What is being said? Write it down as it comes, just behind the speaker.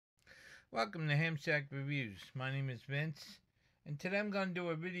Welcome to Ham Shack Reviews. My name is Vince, and today I'm going to do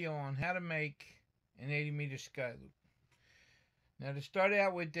a video on how to make an 80-meter Skyloop. Now to start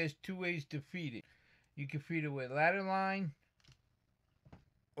out with, there's two ways to feed it. You can feed it with ladder line,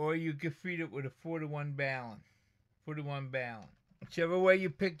 or you can feed it with a 4-to-1 balun. 4-to-1 balun. Whichever way you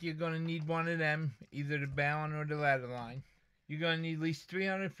pick, you're going to need one of them, either the balun or the ladder line. You're going to need at least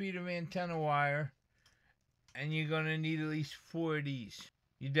 300 feet of antenna wire, and you're going to need at least 4 of these.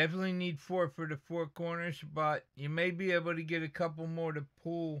 You definitely need 4 for the 4 corners, but you may be able to get a couple more to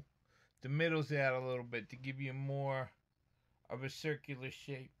pull the middles out a little bit to give you more of a circular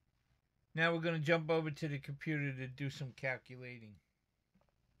shape. Now we're going to jump over to the computer to do some calculating.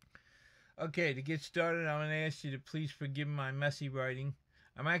 Okay, to get started, I'm going to ask you to please forgive my messy writing.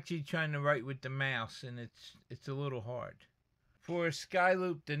 I'm actually trying to write with the mouse, and it's a little hard. For a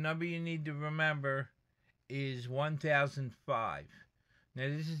Skyloop, the number you need to remember is 1005. Now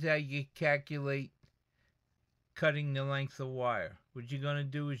this is how you calculate cutting the length of wire. What you're going to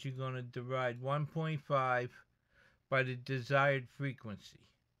do is you're going to divide 1.5 by the desired frequency.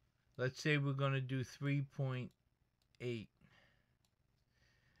 Let's say we're going to do 3.8. And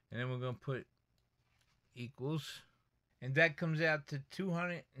then we're going to put equals. And that comes out to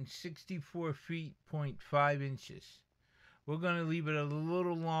 264 feet, 0.5 inches. We're going to leave it a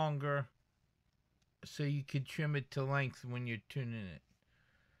little longer so you can trim it to length when you're tuning it.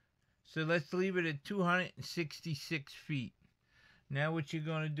 So let's leave it at 266 feet. Now what you're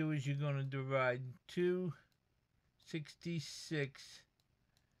going to do is you're going to divide 266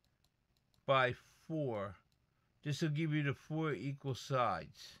 by 4. This will give you the 4 equal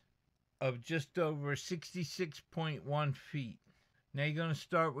sides of just over 66.1 feet. Now you're going to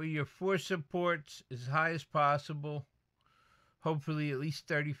start with your 4 supports as high as possible, hopefully at least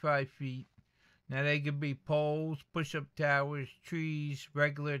 35 feet. Now they could be poles, push-up towers, trees,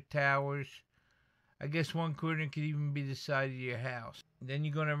 regular towers. I guess one corner could even be the side of your house. Then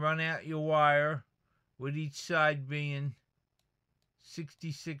you're going to run out your wire with each side being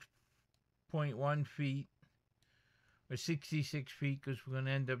 66.1 feet. Or 66 feet, because we're going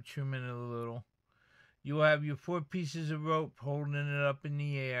to end up trimming it a little. You'll have your 4 pieces of rope holding it up in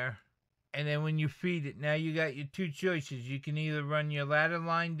the air. And then when you feed it, now you got your 2 choices. You can either run your ladder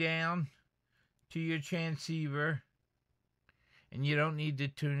line down to your transceiver, and you don't need to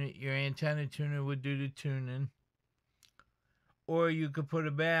tune it. Your antenna tuner would do the tuning. Or you could put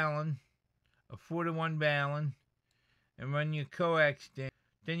a balun, a 4-to-1 balun, and run your coax down.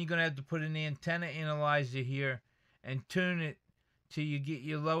 Then you're going to have to put an antenna analyzer here and tune it till you get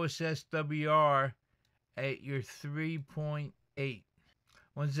your lowest SWR at your 3.8.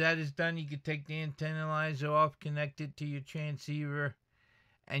 Once that is done, you can take the antenna analyzer off, connect it to your transceiver,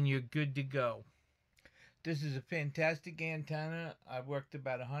 and you're good to go. This is a fantastic antenna. I've worked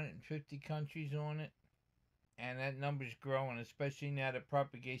about 150 countries on it, and that number's growing, especially now that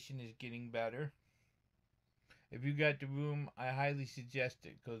propagation is getting better. If you got the room, I highly suggest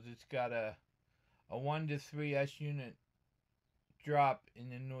it, because it's got a 1 to 3 S-unit drop in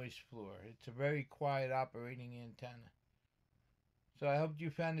the noise floor. It's a very quiet operating antenna. So I hope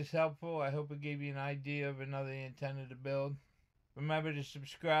you found this helpful. I hope it gave you an idea of another antenna to build. Remember to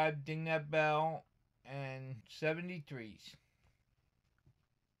subscribe, ding that bell, and 73s.